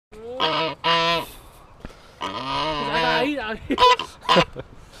out here.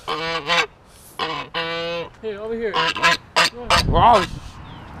 Here, over here. Wow.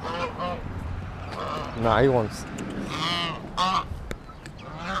 Nah, he wants.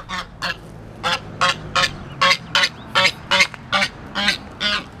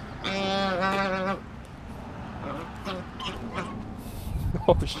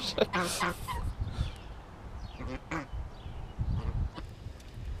 Oh shit.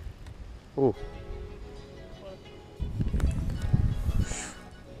 Ooh.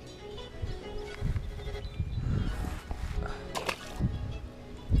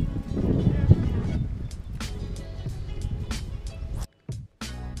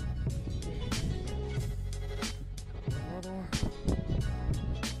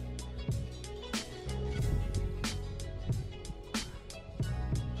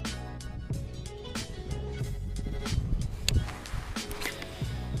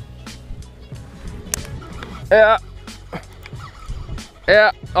 Yeah.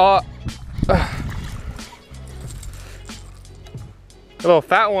 Yeah. A little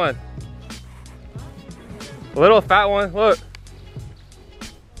fat one. A little fat one. Look.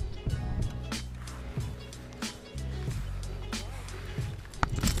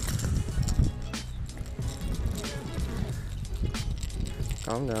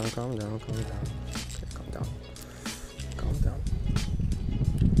 Calm down, calm down, calm down. Okay, calm down. Calm down.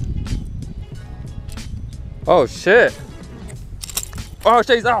 Oh shit. Oh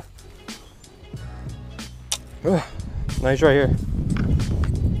shit, he's off. Ugh. No, he's right here.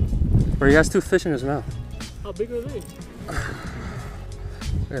 But he has 2 fish in his mouth. How big are they? Look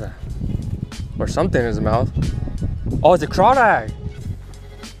at that. Or something in his mouth. Oh, it's a crawdad.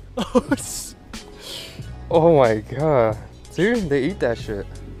 Oh my god. Dude, they eat that shit.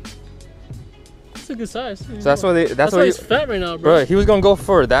 That's a good size. So that's why that's why he's fat right now, bro. Bro, he was gonna go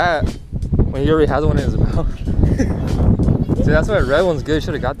for that when he already has one in his mouth. See, that's why red one's good.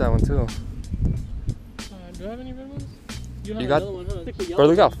 Should have got that one too. Do I have any red ones? You got another one, huh? Bro,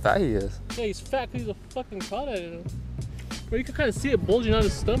 look how fat he is. Yeah, he's fat because he's a fucking crawdad, you know? Bro, you can kind of see it bulging out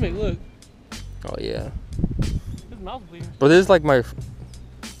his stomach, look. Oh yeah. His mouth's bleeding. But this is like my...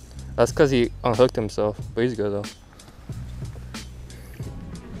 That's because he unhooked himself. But he's good though.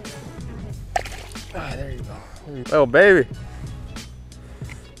 Ah, there you go. Oh, baby.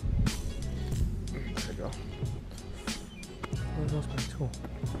 There you go. Where's my tool?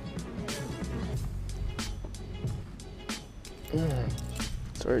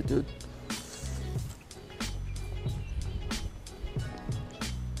 Sorry, dude.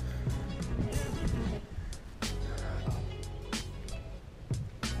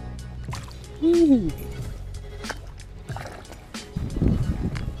 Woo.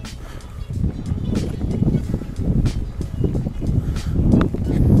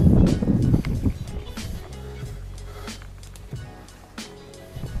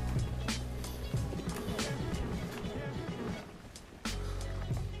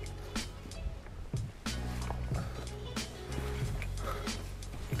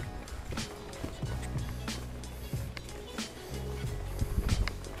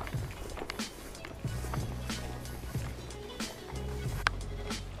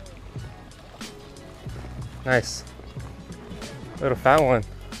 Nice. Little fat one.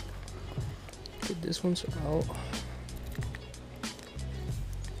 Get this one's out.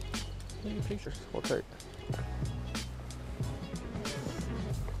 Take a picture. Hold tight.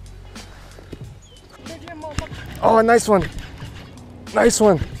 Oh, a nice one. Nice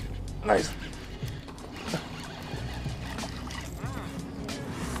one. Nice.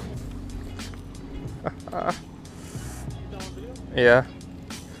 Yeah.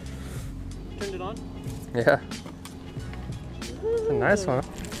 Turned it on? Yeah. It's a nice one.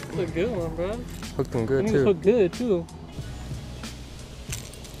 That's a good one, bro. Hooked him good And too. he's hooked good too.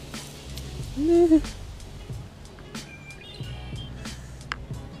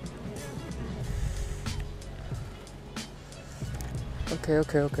 Okay,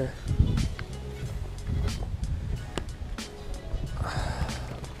 okay, okay.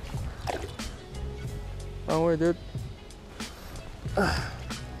 Don't worry, dude.